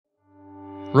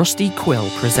Rusty Quill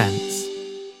presents.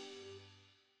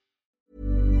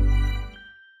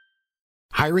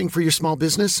 Hiring for your small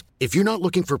business? If you're not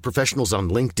looking for professionals on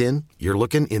LinkedIn, you're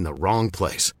looking in the wrong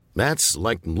place. That's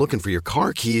like looking for your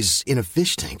car keys in a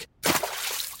fish tank.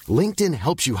 LinkedIn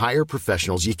helps you hire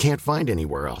professionals you can't find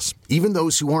anywhere else, even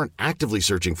those who aren't actively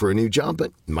searching for a new job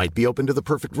but might be open to the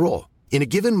perfect role. In a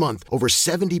given month, over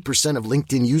 70% of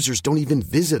LinkedIn users don't even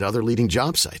visit other leading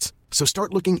job sites. So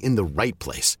start looking in the right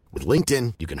place. With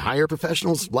LinkedIn, you can hire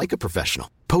professionals like a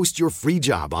professional. Post your free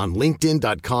job on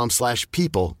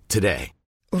linkedin.com/people today.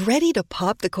 Ready to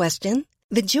pop the question?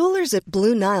 The jewelers at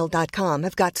BlueNile.com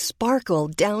have got sparkle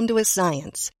down to a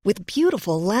science with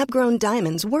beautiful lab-grown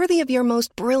diamonds worthy of your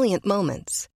most brilliant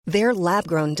moments. Their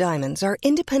lab-grown diamonds are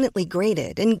independently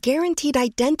graded and guaranteed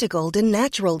identical to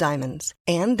natural diamonds,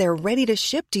 and they're ready to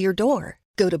ship to your door.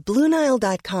 Go to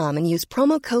BlueNile.com and use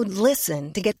promo code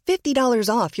LISTEN to get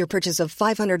 $50 off your purchase of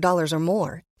 $500 or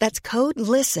more. That's code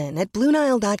LISTEN at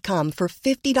BlueNile.com for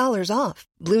 $50 off.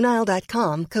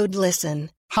 BlueNile.com, code LISTEN.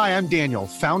 Hi, I'm Daniel,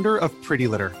 founder of Pretty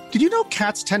Litter. Did you know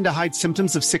cats tend to hide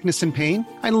symptoms of sickness and pain?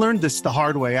 I learned this the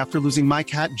hard way after losing my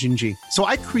cat, Gingy. So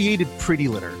I created Pretty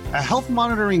Litter, a health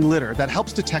monitoring litter that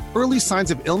helps detect early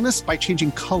signs of illness by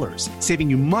changing colors, saving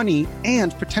you money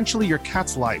and potentially your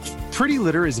cat's life. Pretty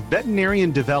Litter is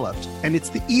veterinarian developed, and it's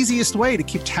the easiest way to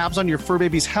keep tabs on your fur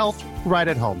baby's health right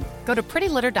at home. Go to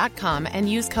prettylitter.com and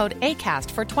use code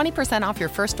ACAST for 20% off your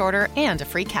first order and a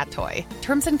free cat toy.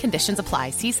 Terms and conditions apply.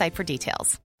 See site for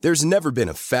details. There's never been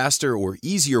a faster or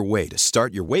easier way to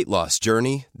start your weight loss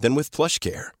journey than with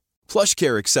PlushCare.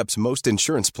 PlushCare accepts most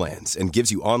insurance plans and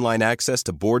gives you online access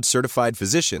to board-certified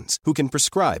physicians who can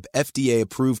prescribe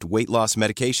FDA-approved weight loss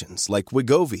medications like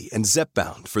Wegovy and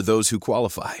Zepbound for those who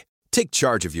qualify. Take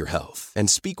charge of your health and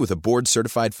speak with a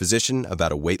board-certified physician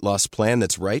about a weight loss plan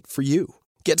that's right for you.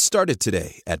 Get started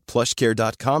today at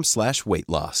plushcare.com/weight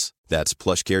loss. That's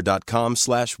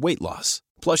plushcare.com/weight loss.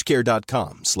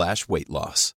 plushcare.com/weight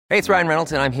loss. Hey, it's Ryan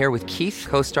Reynolds, and I'm here with Keith,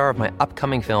 co-star of my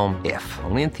upcoming film, If,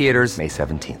 only in theaters May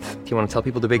 17th. Do you want to tell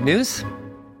people the big news?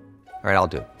 All right, I'll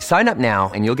do it. Sign up now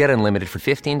and you'll get unlimited for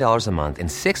 $15 a month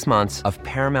and 6 months of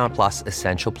Paramount Plus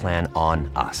Essential Plan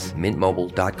on us.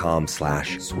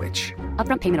 MintMobile.com/switch.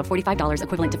 Upfront payment of $45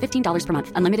 equivalent to $15 per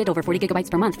month. Unlimited over 40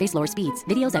 gigabytes per month. Face lower speeds.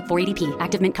 Videos at 480p.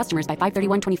 Active Mint customers by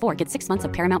 531.24 get 6 months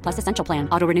of Paramount Plus Essential Plan.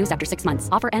 Auto renews after 6 months.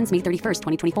 Offer ends May 31st,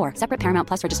 2024. Separate Paramount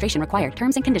Plus registration required.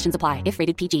 Terms and conditions apply if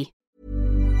rated PG.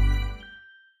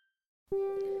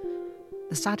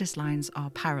 The saddest lines are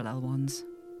parallel ones.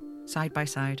 Side by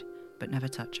side, but never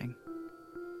touching.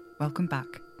 Welcome back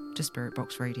to Spirit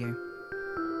Box Radio.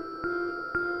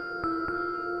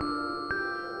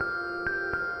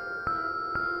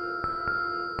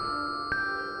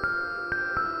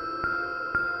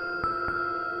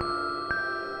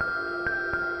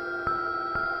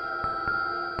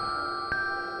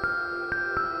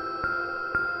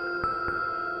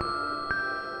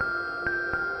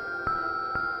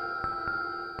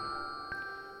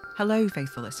 Hello,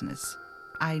 faithful listeners.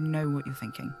 I know what you're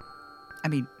thinking. I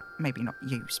mean, maybe not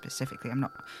you specifically. I'm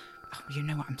not... Oh, you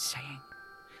know what I'm saying.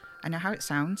 I know how it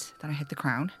sounds that I hid the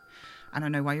crown, and I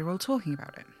know why you're all talking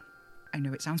about it. I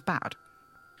know it sounds bad,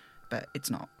 but it's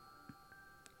not.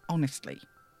 Honestly.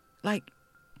 Like,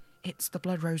 it's the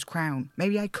Blood Rose crown.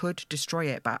 Maybe I could destroy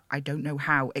it, but I don't know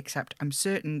how, except I'm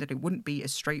certain that it wouldn't be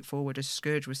as straightforward as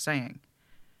Scourge was saying.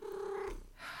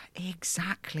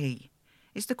 Exactly.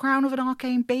 It's the crown of an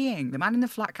arcane being. The man in the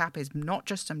flat cap is not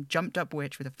just some jumped-up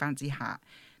witch with a fancy hat.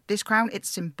 This crown, it's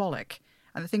symbolic.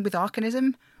 And the thing with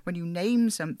arcanism, when you name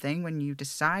something, when you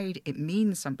decide it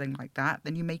means something like that,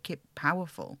 then you make it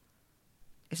powerful.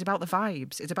 It's about the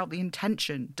vibes. It's about the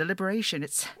intention, deliberation.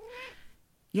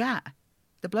 Yeah.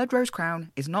 The Blood Rose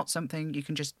crown is not something you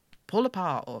can just pull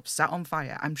apart or set on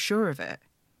fire. I'm sure of it.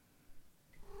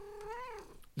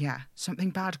 Yeah,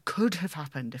 something bad could have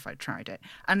happened if I tried it.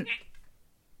 And...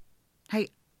 Hey,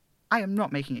 I am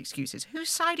not making excuses. Whose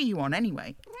side are you on,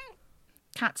 anyway?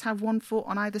 Cats have one foot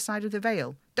on either side of the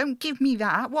veil. Don't give me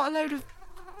that. What a load of...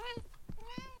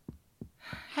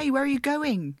 Hey, where are you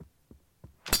going?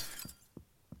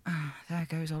 Oh, there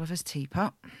goes Oliver's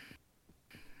teapot.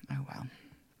 Oh, well.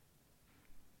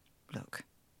 Look,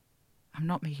 I'm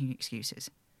not making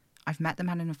excuses. I've met the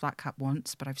man in the flat cap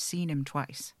once, but I've seen him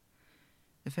twice.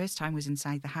 The first time was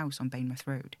inside the house on Bainmouth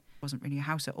Road. It wasn't really a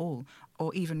house at all,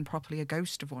 or even properly a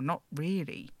ghost of one. Not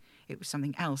really. It was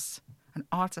something else. An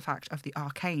artefact of the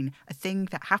arcane, a thing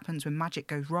that happens when magic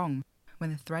goes wrong.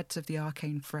 When the threads of the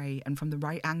arcane fray, and from the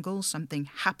right angle, something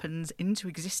happens into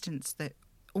existence that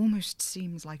almost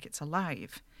seems like it's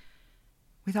alive.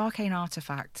 With arcane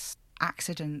artefacts,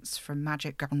 accidents from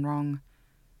magic gone wrong,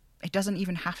 It doesn't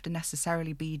even have to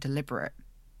necessarily be deliberate.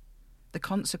 The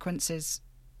consequences,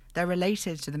 they're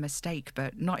related to the mistake,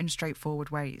 but not in straightforward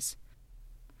ways.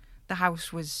 The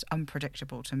house was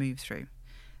unpredictable to move through.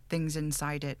 Things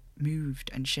inside it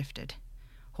moved and shifted.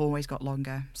 Hallways got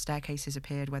longer, staircases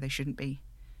appeared where they shouldn't be.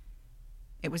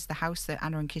 It was the house that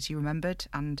Anna and Kitty remembered,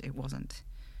 and it wasn't.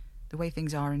 The way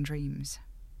things are in dreams.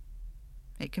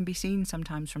 It can be seen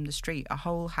sometimes from the street, a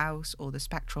whole house or the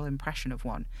spectral impression of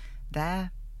one.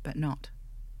 There, but not.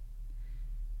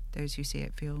 Those who see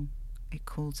it feel it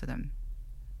call to them.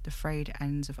 The frayed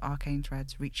ends of arcane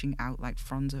threads reaching out like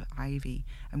fronds of ivy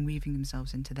and weaving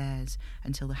themselves into theirs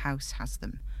until the house has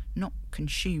them. Not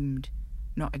consumed,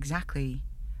 not exactly,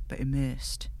 but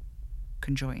immersed,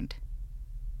 conjoined,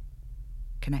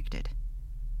 connected.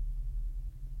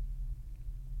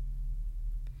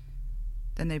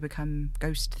 Then they become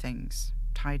ghost things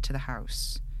tied to the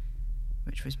house,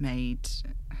 which was made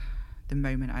the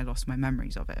moment I lost my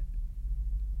memories of it.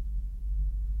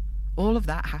 All of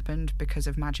that happened because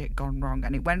of magic gone wrong,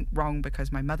 and it went wrong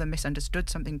because my mother misunderstood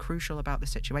something crucial about the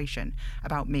situation,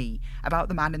 about me, about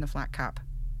the man in the flat cap.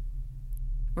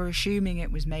 We're assuming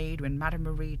it was made when Madame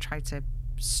Marie tried to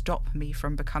stop me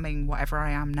from becoming whatever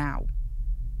I am now,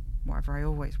 whatever I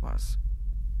always was.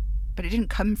 But it didn't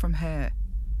come from her.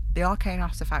 The arcane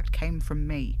artifact came from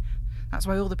me. That's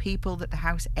why all the people that the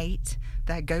house ate,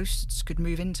 their ghosts could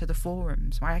move into the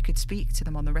forums, why I could speak to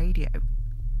them on the radio.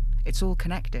 It's all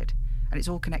connected, and it's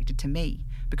all connected to me,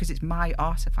 because it's my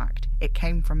artifact. It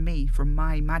came from me, from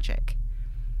my magic.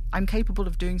 I'm capable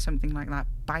of doing something like that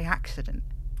by accident,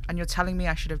 and you're telling me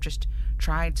I should have just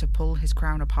tried to pull his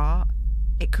crown apart?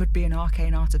 It could be an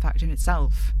arcane artifact in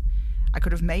itself. I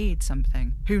could have made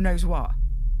something. Who knows what?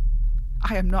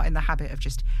 I am not in the habit of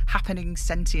just happening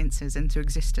sentiences into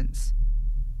existence.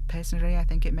 Personally, I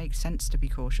think it makes sense to be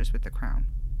cautious with the crown,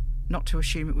 not to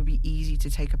assume it would be easy to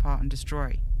take apart and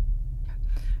destroy.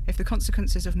 If the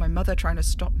consequences of my mother trying to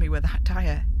stop me were that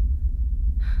dire,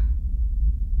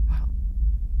 well,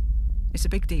 it's a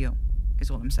big deal, is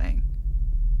all I'm saying.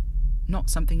 Not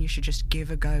something you should just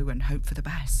give a go and hope for the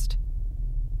best.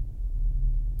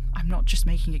 I'm not just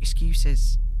making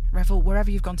excuses. Revel,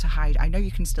 wherever you've gone to hide, I know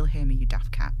you can still hear me, you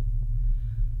daft cat.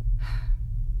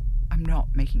 I'm not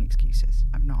making excuses.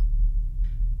 I'm not.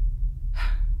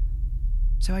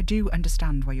 So I do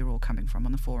understand where you're all coming from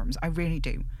on the forums. I really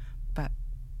do. But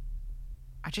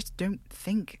I just don't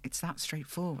think it's that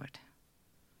straightforward.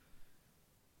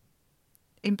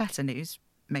 In better news,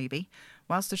 maybe,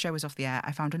 whilst the show was off the air,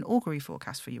 I found an augury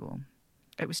forecast for you all.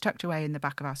 It was tucked away in the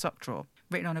back of our sock drawer,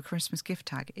 written on a Christmas gift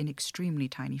tag in extremely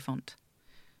tiny font.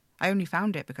 I only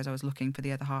found it because I was looking for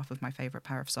the other half of my favourite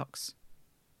pair of socks.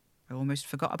 I almost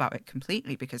forgot about it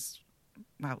completely because,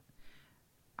 well,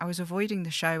 I was avoiding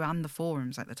the show and the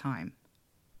forums at the time.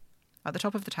 At the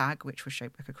top of the tag, which was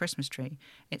shaped like a Christmas tree,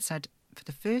 it said, "For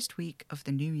the first week of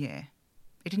the new year."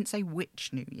 It didn't say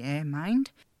which new year,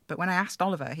 mind, but when I asked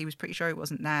Oliver, he was pretty sure it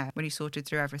wasn't there when he sorted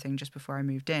through everything just before I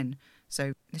moved in.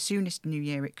 So the soonest new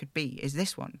year it could be is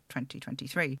this one,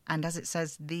 2023. And as it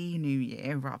says the new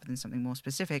year rather than something more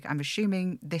specific, I'm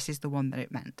assuming this is the one that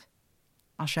it meant.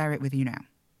 I'll share it with you now.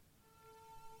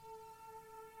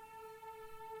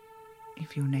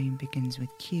 If your name begins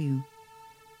with Q,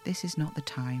 this is not the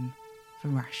time for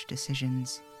rash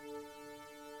decisions.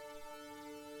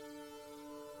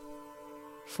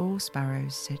 4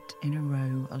 sparrows sit in a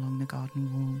row along the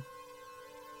garden wall.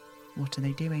 What are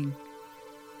they doing?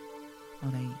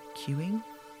 Are they queuing?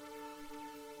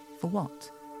 For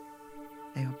what?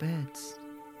 They are birds.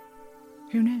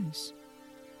 Who knows?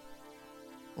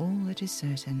 All that is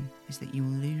certain is that you will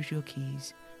lose your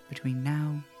keys between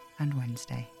now and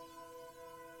Wednesday.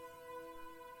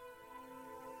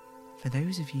 For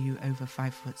those of you over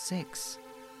 5'6",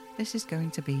 this is going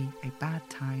to be a bad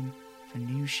time for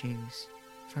new shoes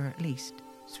for at least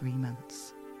 3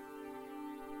 months.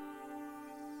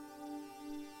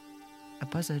 A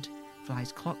buzzard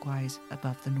flies clockwise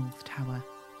above the North Tower.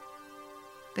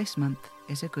 This month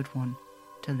is a good one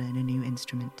to learn a new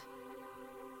instrument.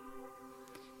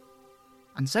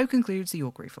 And so concludes the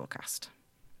augury forecast.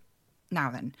 Now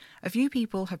then, a few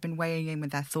people have been weighing in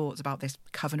with their thoughts about this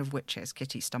coven of witches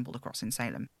Kitty stumbled across in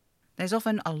Salem. There's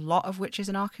often a lot of witches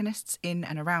and arcanists in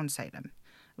and around Salem.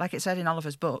 Like it said in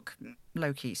Oliver's book,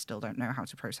 low-key still don't know how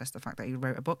to process the fact that he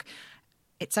wrote a book,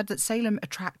 it said that Salem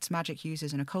attracts magic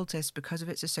users and occultists because of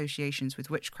its associations with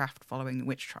witchcraft following the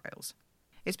witch trials.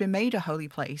 It's been made a holy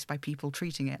place by people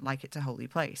treating it like it's a holy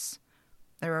place.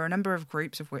 There are a number of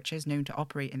groups of witches known to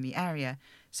operate in the area,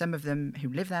 some of them who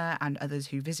live there and others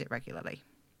who visit regularly.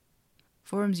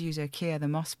 Forums user Kier the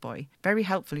Moss Boy very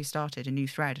helpfully started a new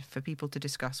thread for people to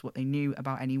discuss what they knew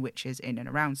about any witches in and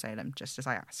around Salem, just as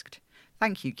I asked.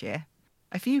 Thank you, Kier.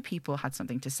 A few people had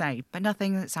something to say, but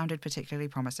nothing that sounded particularly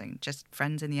promising. Just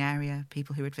friends in the area,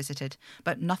 people who had visited,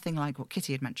 but nothing like what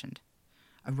Kitty had mentioned.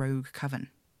 A rogue coven.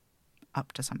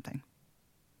 Up to something.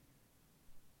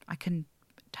 I can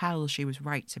tell she was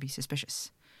right to be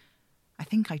suspicious. I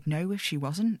think I'd know if she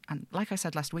wasn't, and like I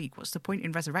said last week, what's the point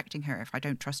in resurrecting her if I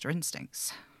don't trust her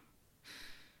instincts?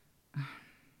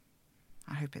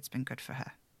 I hope it's been good for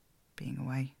her, being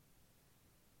away.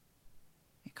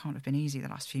 It can't have been easy the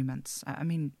last few months. I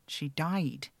mean, she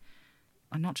died.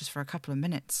 And not just for a couple of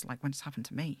minutes, like when it's happened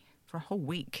to me. For a whole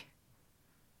week.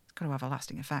 It's got to have a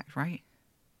lasting effect, right?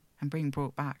 And being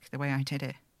brought back the way I did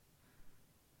it.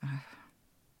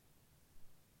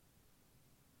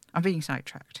 I'm being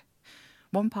sidetracked.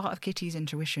 One part of Kitty's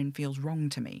intuition feels wrong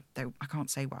to me, though I can't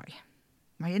say why.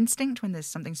 My instinct when there's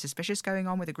something suspicious going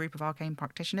on with a group of arcane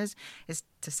practitioners is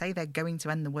to say they're going to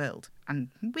end the world, and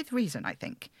with reason, I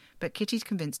think. But Kitty's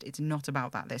convinced it's not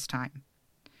about that this time.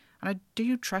 And I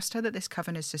do trust her that this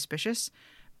coven is suspicious,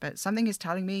 but something is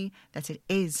telling me that it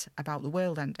is about the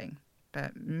world ending,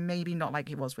 but maybe not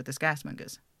like it was with the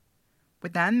Scaremongers.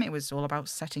 With them, it was all about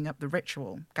setting up the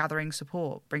ritual, gathering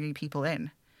support, bringing people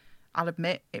in. I'll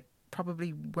admit it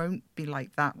probably won't be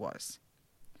like that was.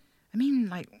 I mean,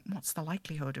 like, what's the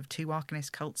likelihood of two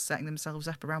Arcanist cults setting themselves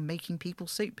up around making people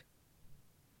soup?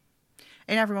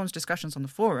 In everyone's discussions on the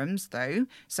forums, though,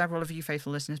 several of you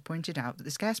faithful listeners pointed out that the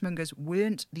Scaremongers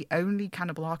weren't the only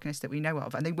cannibal Arcanists that we know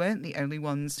of, and they weren't the only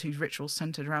ones whose rituals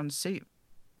centred around soup.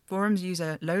 Forums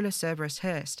user Lola Cerberus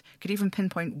Hurst could even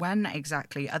pinpoint when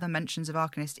exactly other mentions of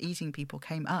Arcanists eating people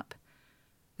came up.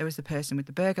 There was the person with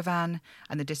the burger van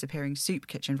and the disappearing soup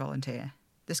kitchen volunteer.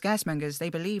 The Scaremongers, they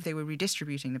believed they were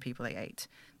redistributing the people they ate.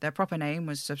 Their proper name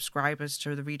was subscribers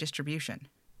to the redistribution.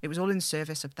 It was all in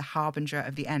service of the harbinger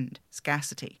of the end,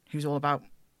 scarcity, who's all about,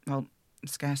 well,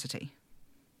 scarcity.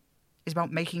 It's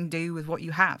about making do with what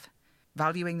you have,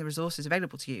 valuing the resources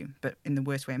available to you, but in the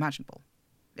worst way imaginable.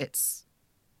 It's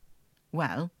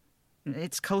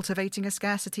cultivating a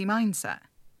scarcity mindset.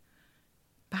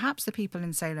 Perhaps the people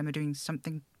in Salem are doing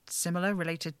something similar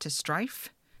related to strife,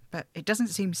 but it doesn't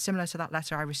seem similar to that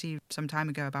letter I received some time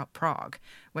ago about Prague,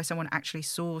 where someone actually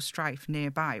saw strife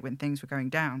nearby when things were going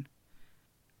down.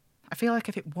 I feel like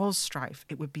if it was strife,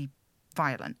 it would be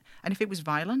violent. And if it was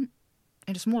violent,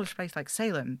 in a smallish place like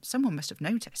Salem, someone must have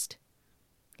noticed.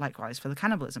 Likewise for the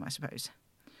cannibalism, I suppose.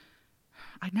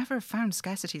 I'd never have found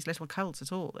Scarcity's little cults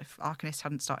at all if Arcanists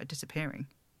hadn't started disappearing.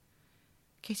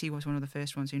 Kitty was one of the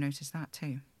first ones who noticed that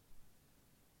too.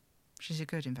 She's a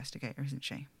good investigator, isn't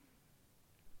she?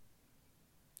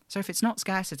 So if it's not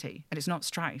Scarcity and it's not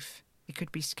strife, it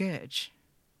could be Scourge.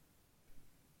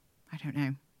 I don't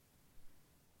know.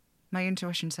 My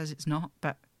intuition says it's not,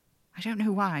 but I don't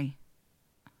know why.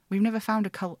 We've never found a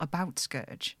cult about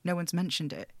Scourge. No one's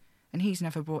mentioned it, and he's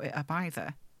never brought it up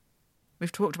either.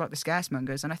 We've talked about the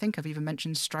Scaremongers, and I think I've even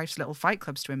mentioned Strife's little fight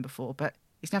clubs to him before, but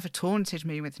he's never taunted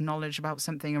me with knowledge about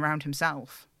something around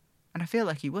himself. And I feel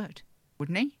like he would.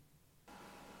 Wouldn't he?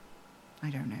 I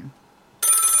don't know.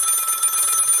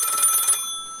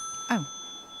 Oh.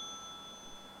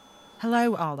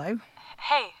 Hello, Arlo.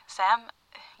 Hey, Sam.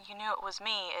 You knew it was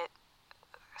me.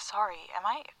 Sorry, am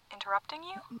I interrupting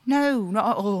you? No,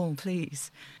 not at all,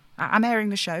 please. I'm airing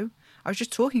the show. I was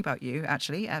just talking about you,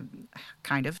 actually.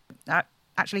 Kind of.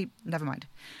 Actually, never mind.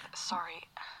 Sorry,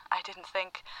 I didn't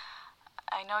think...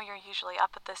 I know you're usually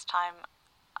up at this time.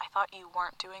 I thought you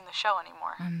weren't doing the show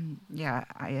anymore. Yeah,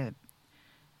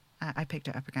 I picked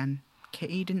it up again.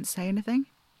 Kitty didn't say anything?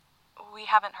 We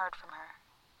haven't heard from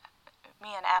her.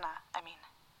 Me and Anna, I mean.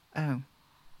 Oh.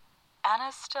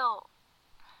 Anna's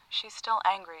she's still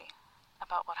angry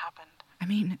about what happened. I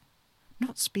mean,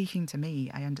 not speaking to me,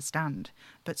 I understand,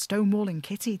 but stonewalling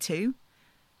Kitty too?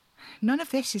 None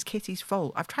of this is Kitty's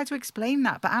fault. I've tried to explain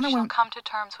that, but Anna She'll won't... come to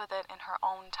terms with it in her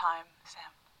own time,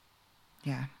 Sam.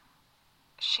 Yeah.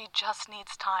 She just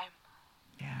needs time.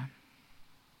 Yeah.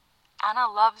 Anna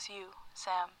loves you,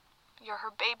 Sam. You're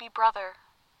her baby brother.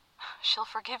 She'll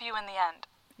forgive you in the end.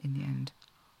 In the end.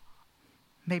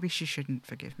 Maybe she shouldn't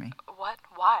forgive me. What?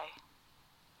 Why?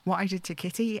 What I did to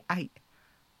Kitty, I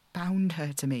bound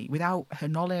her to me without her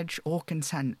knowledge or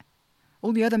consent.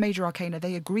 All the other major arcana,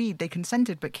 they agreed, they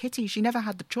consented, but Kitty, she never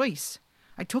had the choice.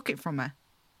 I took it from her.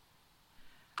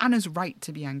 Anna's right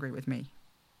to be angry with me.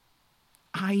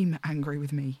 I'm angry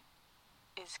with me.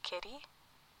 Is Kitty?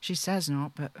 She says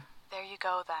not, but... There you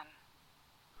go, then.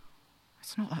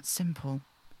 It's not that simple.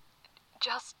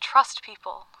 Just trust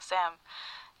people, Sam.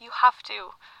 You have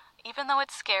to. Even though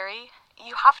it's scary,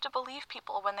 You have to believe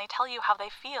people when they tell you how they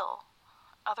feel.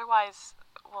 Otherwise,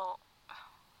 well,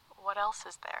 what else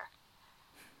is there?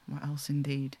 What else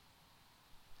indeed?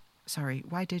 Sorry,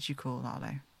 why did you call,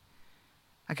 Arlo?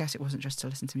 I guess it wasn't just to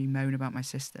listen to me moan about my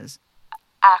sisters.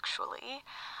 Actually,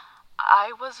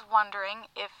 I was wondering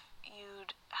if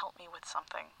you'd help me with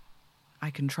something.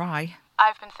 I can try.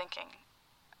 I've been thinking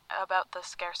about the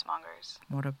scaremongers.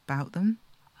 What about them?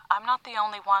 I'm not the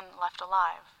only one left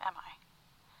alive, am I?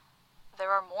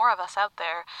 There are more of us out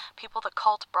there, people the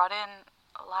cult brought in,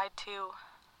 lied to.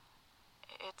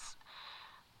 It's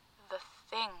the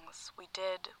things we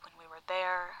did when we were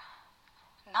there.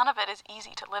 None of it is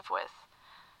easy to live with.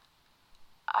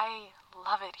 I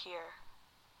love it here,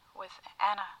 with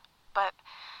Anna, but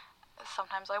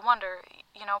sometimes I wonder,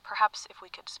 perhaps if we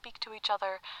could speak to each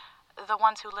other, the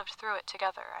ones who lived through it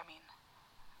together,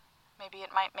 maybe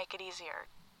it might make it easier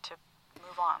to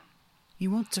move on. You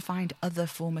want to find other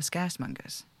former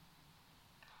scaremongers?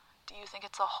 Do you think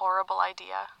it's a horrible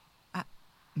idea?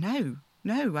 No,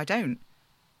 I don't.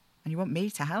 And you want me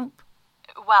to help?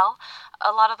 Well,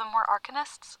 a lot of them were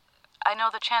Arcanists. I know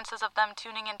the chances of them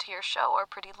tuning into your show are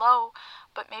pretty low,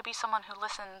 but maybe someone who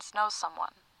listens knows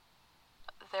someone.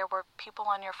 There were people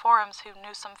on your forums who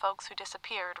knew some folks who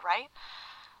disappeared, right?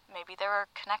 Maybe there are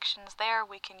connections there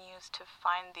we can use to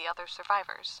find the other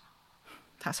survivors.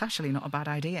 That's actually not a bad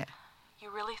idea. You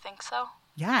really think so?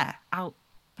 Yeah,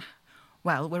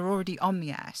 Well, we're already on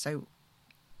the air, so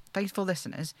faithful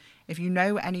listeners, if you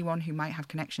know anyone who might have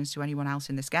connections to anyone else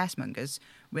in the Scaremongers,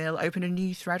 we'll open a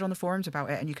new thread on the forums about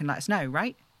it and you can let us know,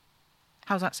 right?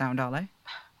 How's that sound, Arlo?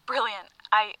 Brilliant.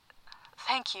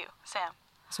 Thank you, Sam.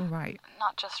 It's all right.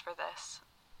 Not just for this.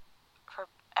 For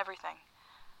everything.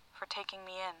 For taking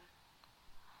me in.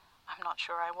 I'm not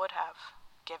sure I would have,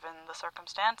 given the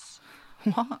circumstance.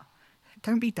 What?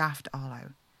 Don't be daft,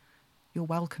 Arlo. You're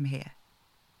welcome here.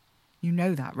 You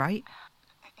know that, right?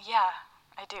 Yeah,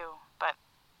 I do, but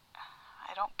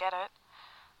I don't get it.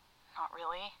 Not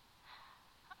really.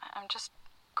 I'm just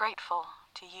grateful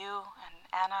to you and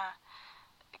Anna,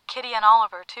 Kitty and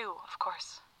Oliver too, of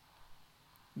course.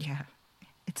 Yeah,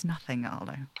 it's nothing,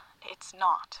 Arlo. It's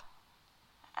not,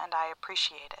 and I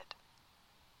appreciate it.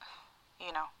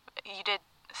 You did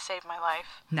save my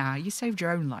life. Nah, you saved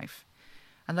your own life.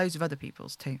 And loads of other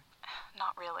people's too.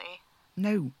 Not really.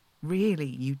 No, really,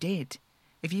 you did.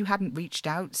 If you hadn't reached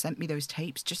out, sent me those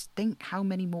tapes, just think how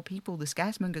many more people the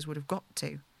Scaremongers would have got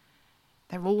to.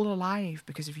 They're all alive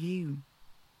because of you.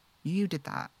 You did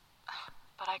that.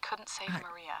 But I couldn't save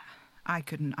Maria. I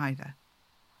couldn't either.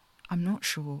 I'm not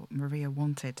sure Maria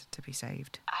wanted to be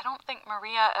saved. I don't think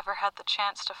Maria ever had the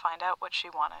chance to find out what she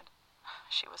wanted.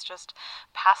 She was just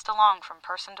passed along from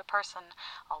person to person,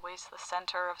 always the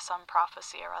center of some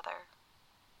prophecy or other.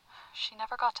 She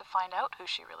never got to find out who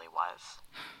she really was.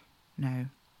 No.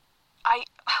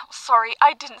 Sorry,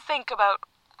 I didn't think about...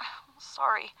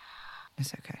 Sorry.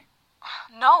 It's okay.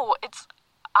 No,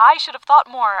 I should have thought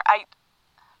more.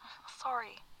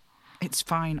 Sorry. It's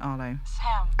fine, Arlo.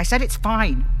 Sam. I said it's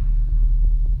fine.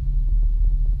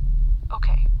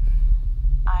 Okay.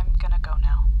 I'm gonna go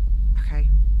now. Okay.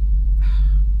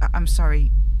 I'm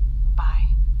sorry. Bye.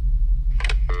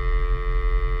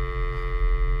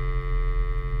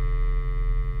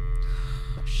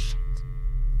 Oh, shit.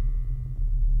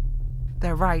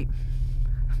 They're right.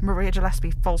 Maria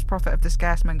Gillespie, false prophet of the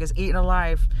Scaremongers, eaten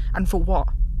alive. And for what?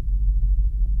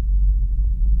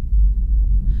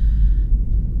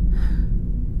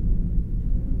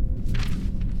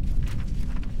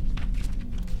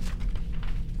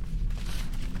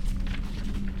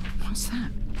 What's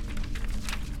that?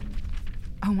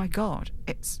 Oh my god,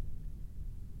 it's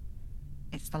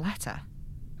the letter.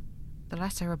 The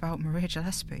letter about Maria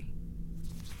Gillespie.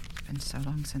 It's been so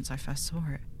long since I first saw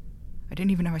it. I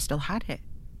didn't even know I still had it.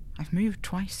 I've moved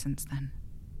twice since then.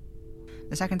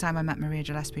 The second time I met Maria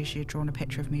Gillespie, she had drawn a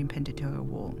picture of me and pinned it to her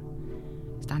wall.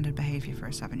 Standard behaviour for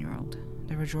a 7-year-old.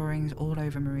 There were drawings all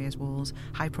over Maria's walls,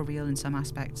 hyper-real in some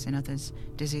aspects, in others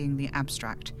dizzyingly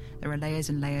abstract. There were layers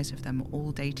and layers of them,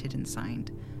 all dated and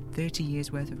signed. 30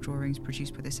 years' worth of drawings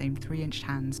produced by the same 3-inch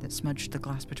hands that smudged the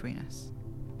glass between us.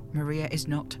 Maria is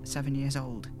not 7 years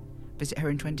old. Visit her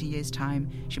in 20 years' time,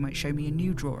 she might show me a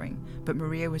new drawing, but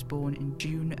Maria was born in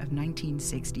June of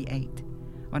 1968.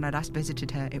 When I last visited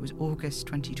her, it was August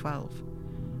 2012.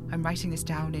 I'm writing this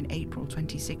down in April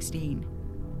 2016.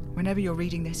 Whenever you're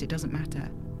reading this, it doesn't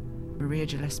matter. Maria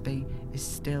Gillespie is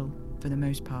still, for the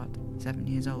most part, 7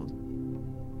 years old.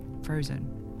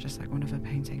 Frozen, just like one of her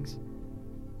paintings.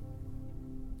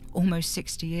 Almost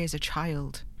 60 years a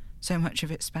child, so much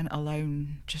of it spent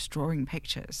alone, just drawing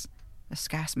pictures. The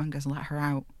Scaremongers let her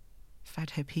out.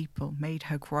 fed her people, made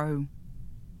her grow.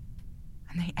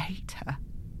 And they ate her.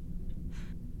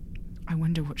 I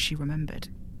wonder what she remembered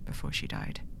before she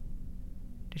died.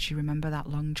 Did she remember that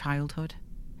long childhood?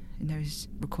 In those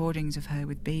recordings of her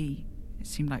with B, it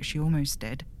seemed like she almost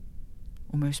did.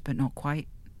 Almost, but not quite.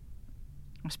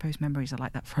 I suppose memories are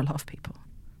like that for a lot of people.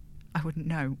 I wouldn't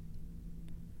know.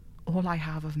 All I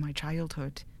have of my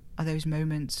childhood are those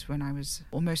moments when I was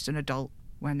almost an adult,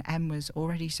 when Em was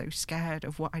already so scared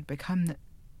of what I'd become that...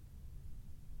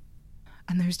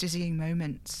 And those dizzying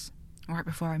moments, right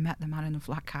before I met the man in the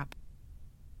flat cap.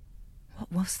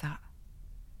 What was that?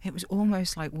 It was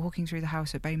almost like walking through the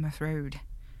house at Bainmouth Road.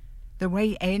 The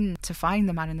way in to find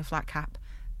the man in the flat cap,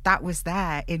 that was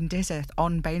there in Dizzard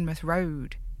on Bainmouth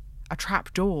Road. A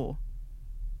trap door.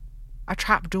 A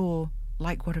trap door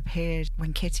like what appeared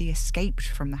when Kitty escaped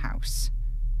from the house.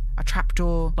 A trap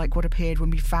door like what appeared when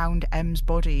we found Em's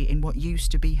body in what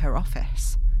used to be her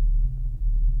office.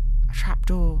 A trap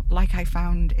door like I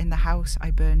found in the house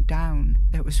I burned down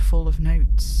that was full of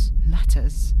notes and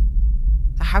letters.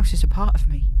 The house is a part of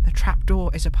me. The trap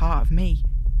door is a part of me.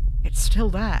 It's still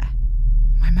there.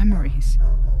 My memories.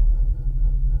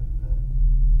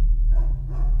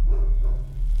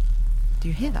 Do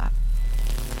you hear that?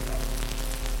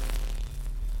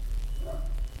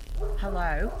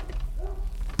 Hello?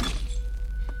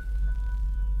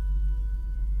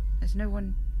 There's no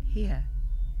one here.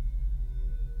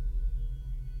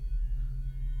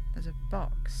 There's a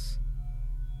box.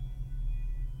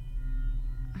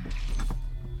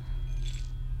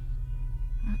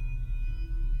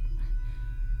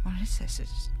 What is this?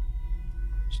 It's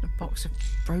just a box of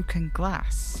broken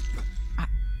glass. Oh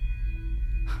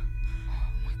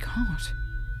my god.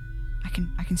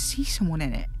 I can see someone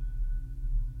in it.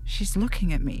 She's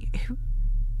looking at me.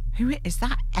 Who is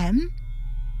that? Em?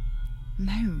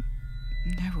 No,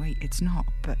 wait, it's not,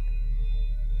 but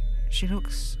she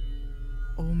looks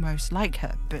almost like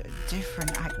her, but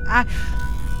different.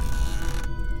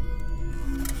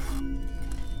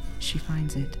 She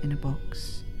finds it in a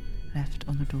box left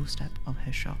on the doorstep of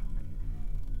her shop.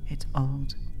 It's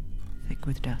old, thick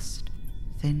with dust,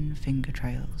 thin finger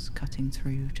trails cutting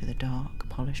through to the dark,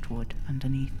 polished wood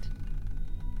underneath.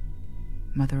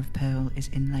 Mother of pearl is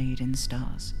inlaid in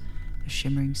stars, the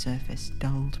shimmering surface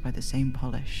dulled by the same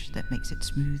polish that makes it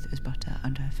smooth as butter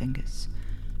under her fingers,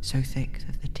 so thick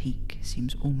that the teak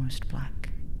seems almost black.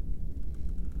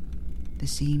 The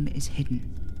seam is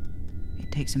hidden.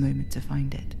 It takes a moment to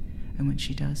find it, and when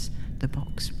she does, the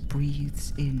box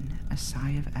breathes in a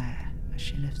sigh of air as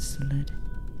she lifts the lid.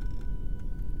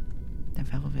 The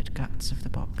velvet guts of the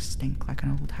box stink like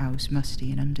an old house,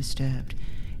 musty and undisturbed.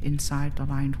 Inside the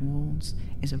lined walls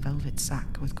is a velvet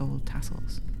sack with gold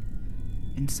tassels.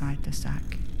 Inside the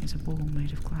sack is a ball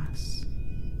made of glass.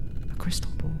 A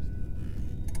crystal ball.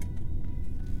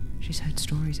 She's heard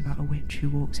stories about a witch who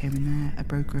walks here and there, a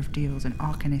broker of deals, an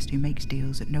arcanist who makes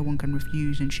deals that no one can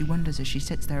refuse, and she wonders as she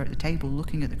sits there at the table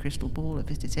looking at the crystal ball if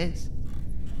it is his.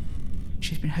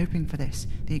 She's been hoping for this,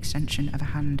 the extension of a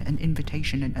hand, an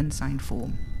invitation in unsigned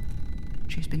form.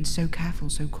 She's been so careful,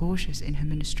 so cautious in her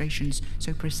ministrations,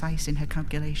 so precise in her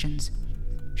calculations.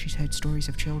 She's heard stories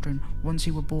of children, ones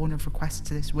who were born of requests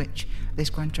to this witch, this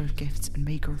granter of gifts and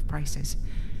maker of prices.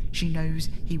 She knows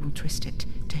he will twist it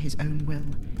to his own will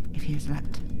if he is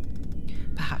let.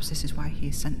 Perhaps this is why he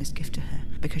has sent this gift to her,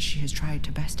 because she has tried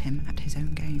to best him at his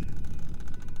own game.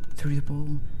 Through the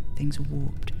ball, things are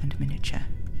warped and miniature.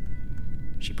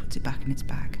 She puts it back in its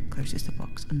bag, closes the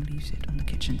box and leaves it on the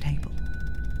kitchen table.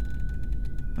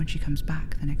 When she comes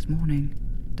back the next morning,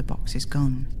 the box is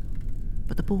gone,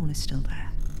 but the ball is still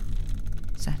there,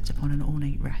 set upon an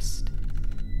ornate rest,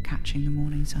 catching the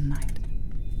morning sunlight.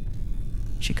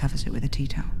 She covers it with a tea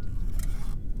towel.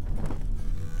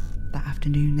 That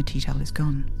afternoon, the tea towel is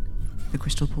gone. The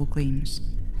crystal ball gleams.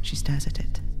 She stares at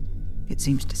it. It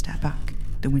seems to stare back,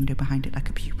 the window behind it like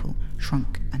a pupil,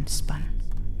 shrunk and spun.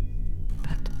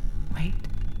 But wait.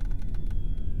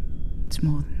 It's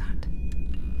more than that.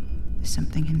 There's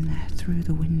something in there through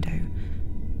the window.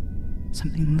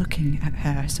 Something looking at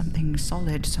her, something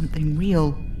solid, something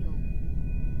real.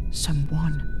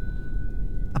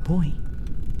 Someone. A boy.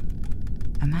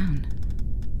 A man.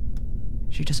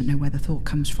 She doesn't know where the thought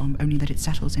comes from, only that it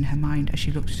settles in her mind as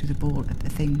she looks through the ball at the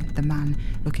thing, the man,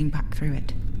 looking back through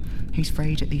it. He's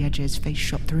frayed at the edges, face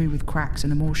shot through with cracks,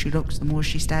 and the more she looks, the more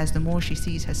she stares, the more she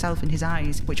sees herself in his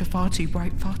eyes, which are far too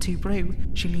bright, far too blue.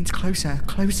 She leans closer,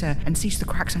 closer, and sees the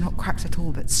cracks are not cracks at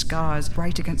all, but scars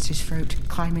right against his throat,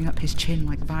 climbing up his chin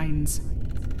like vines.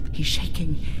 He's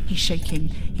shaking.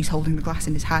 He's holding the glass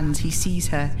in his hands. He sees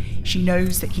her. She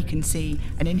knows that he can see,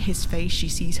 and in his face she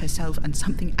sees herself and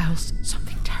something else,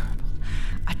 something terrible.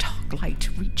 A dark light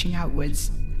reaching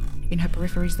outwards. In her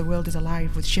peripheries, the world is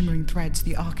alive with shimmering threads,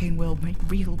 the arcane world made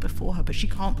real before her, but she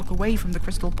can't look away from the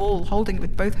crystal ball, holding it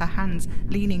with both her hands,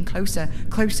 leaning closer,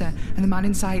 and the man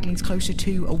inside leans closer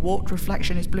too, a warped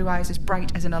reflection, his blue eyes as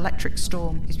bright as an electric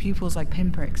storm, his pupils like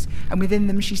pinpricks, and within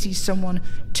them she sees someone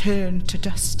turn to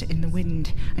dust in the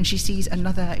wind, and she sees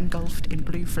another engulfed in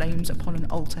blue flames upon an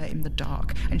altar in the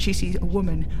dark, and she sees a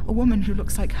woman who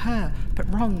looks like her, but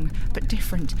wrong, but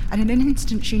different, and in an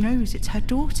instant she knows it's her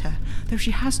daughter, though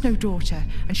she has no daughter,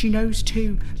 and she knows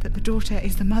too that the daughter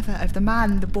is the mother of the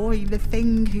man, the boy, the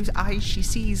thing whose eyes she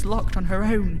sees locked on her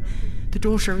own. The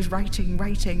daughter is writing.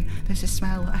 There's a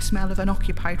smell of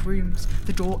unoccupied rooms.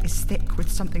 The door is thick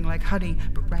with something like honey,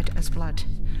 but red as blood.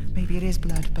 Maybe it is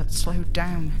blood, but slowed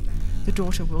down. The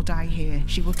daughter will die here.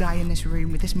 She will die in this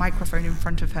room with this microphone in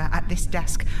front of her at this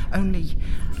desk. Only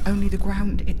the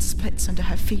ground, it splits under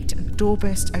her feet and the door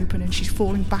bursts open and she's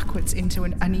falling backwards into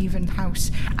an uneven house.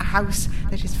 A house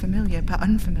that is familiar but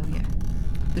unfamiliar.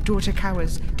 The daughter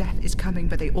cowers. Death is coming,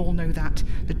 but they all know that.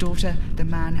 The daughter, the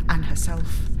man, and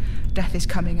herself. Death is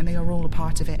coming and they are all a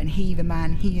part of it, and he, the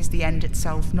man, he is the end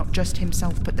itself, not just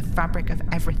himself, but the fabric of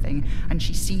everything, and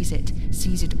she sees it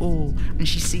all, and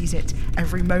she sees it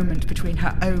every moment between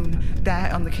her own, there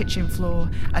on the kitchen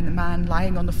floor, and the man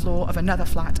lying on the floor of another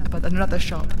flat above another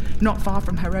shop, not far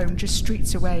from her own, just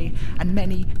streets away, and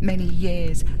many, many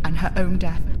years, and her own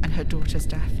death and her daughter's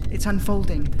death. It's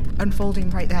unfolding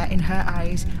right there in her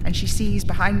eyes, and she sees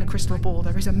behind the crystal ball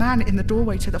there is a man in the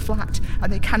doorway to the flat,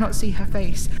 and they cannot see her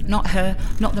face. Not her,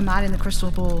 not the man in the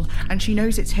crystal ball, and she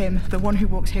knows it's him, the one who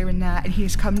walks here and there, and he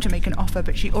has come to make an offer,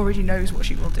 but she already knows what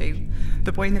she will do.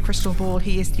 The boy in the crystal ball,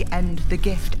 he is the end, the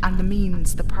gift, and the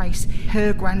means, the price.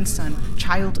 Her grandson,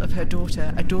 child of her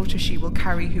daughter, a daughter she will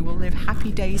carry, who will live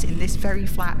happy days in this very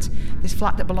flat, this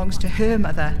flat that belongs to her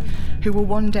mother, who will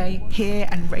one day hear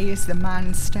and raise the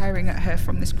man staring at her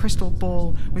from this crystal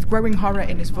ball, with growing horror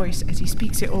in his voice as he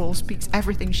speaks it all, speaks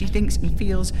everything she thinks and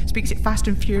feels, speaks it fast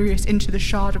and furious into the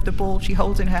shard of the ball she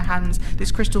holds in her hands,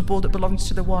 this crystal ball that belongs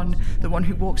to the one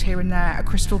who walks here and there, a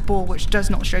crystal ball which does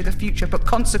not show the future but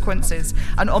consequences,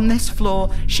 and on this floor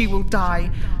she will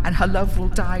die, and her love will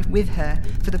die with her,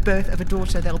 for the birth of a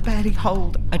daughter they'll barely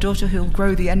hold, a daughter who'll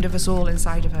grow the end of us all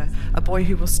inside of her, a boy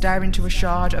who will stare into a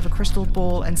shard of a crystal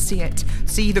ball and see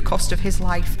the cost of his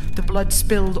life, the blood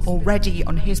spilled already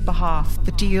on his behalf.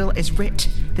 The deal is writ,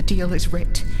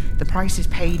 the price is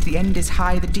paid, the end is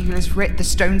high, the deal is writ, the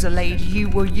stones are laid, you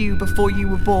were you before you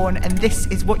were born, and this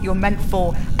is what you're meant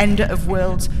for, ender of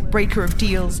worlds, breaker of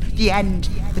deals, the end,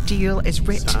 the deal is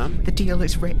writ, Sam? The deal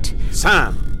is writ.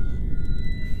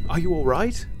 Sam! Are you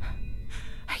alright?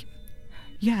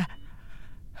 Yeah,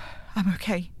 I'm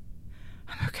okay.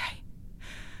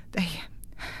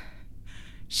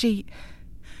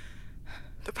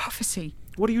 The prophecy.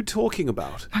 What are you talking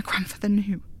about? My grandfather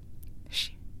knew.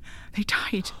 They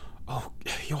died. Oh,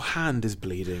 your hand is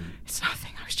bleeding. It's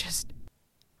nothing,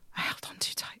 I held on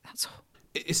too tight, that's all.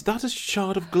 Is that a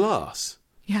shard of glass?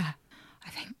 Yeah, I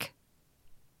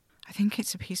think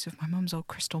it's a piece of my mum's old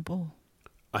crystal ball.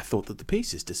 I thought that the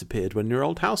pieces disappeared when your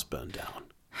old house burned down.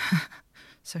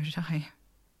 So did I.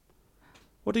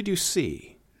 What did you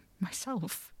see?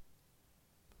 Myself.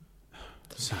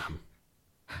 Sam.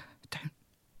 Don't.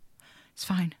 It's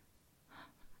fine.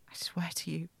 I swear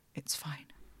to you, it's fine.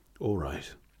 All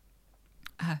right.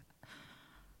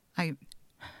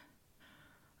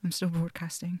 I'm still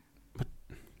broadcasting. But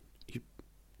you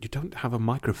don't have a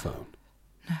microphone.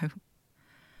 No.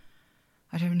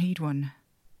 I don't need one.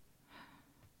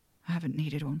 I haven't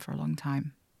needed one for a long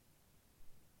time.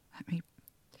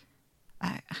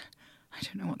 I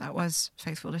don't know what that was,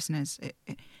 faithful listeners.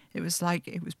 It was like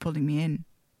it was pulling me in,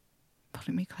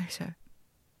 pulling me closer.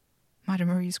 Madame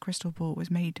Marie's crystal ball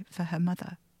was made for her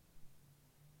mother.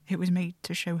 It was made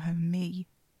to show her me.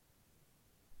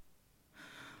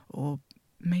 Or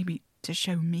maybe to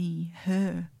show me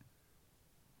her.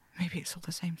 Maybe it's all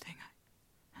the same thing.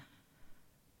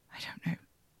 I don't know.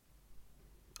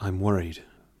 I'm worried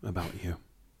about you.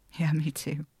 Yeah, me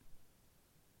too.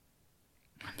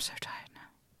 I'm so tired now.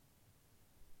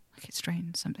 Like it's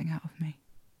drained something out of me.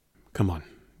 Come on.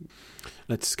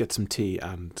 Let's get some tea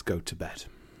and go to bed.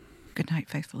 Good night,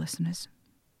 faithful listeners.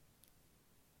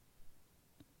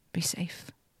 Be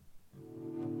safe.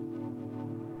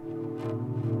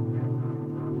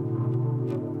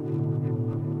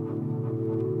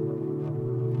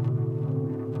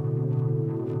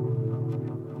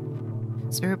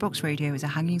 Spirit Box Radio is a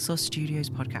Hanging Sauce Studios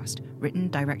podcast, written,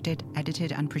 directed,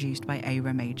 edited and produced by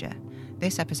Aira Major.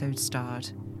 This episode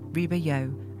starred Reba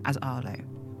Yo as Arlo,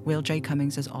 Will J.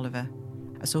 Cummings as Oliver,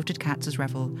 Assorted Cats as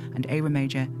Revel, and Aira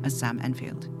Major as Sam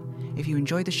Enfield. If you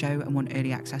enjoy the show and want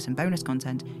early access and bonus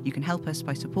content, you can help us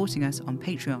by supporting us on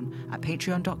Patreon at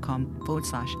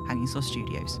patreon.com/Hanging Sauce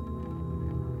Studios.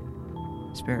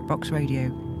 Spirit Box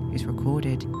Radio is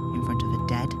recorded in front of a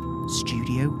dead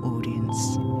studio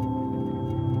audience.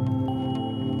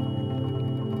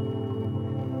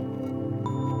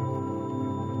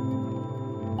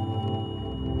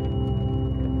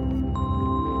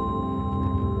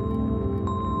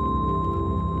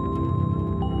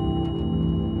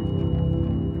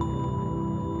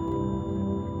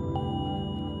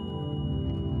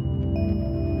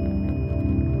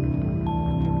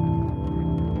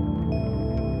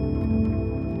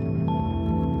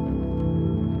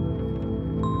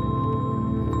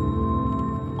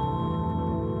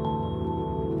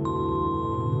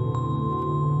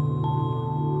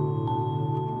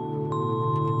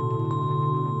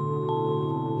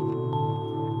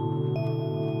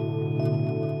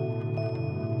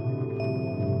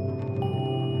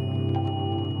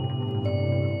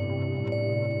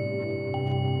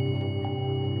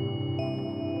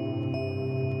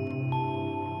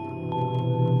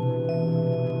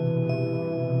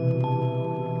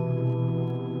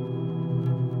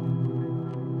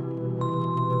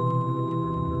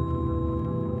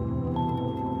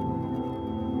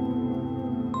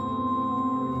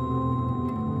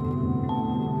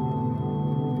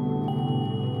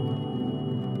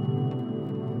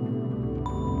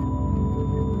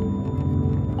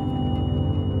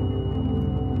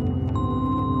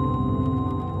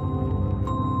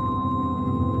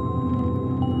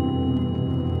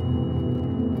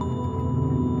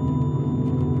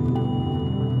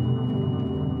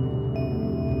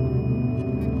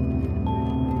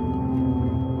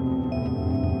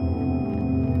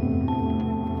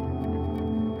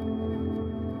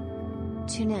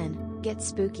 Tune in, get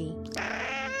spooky.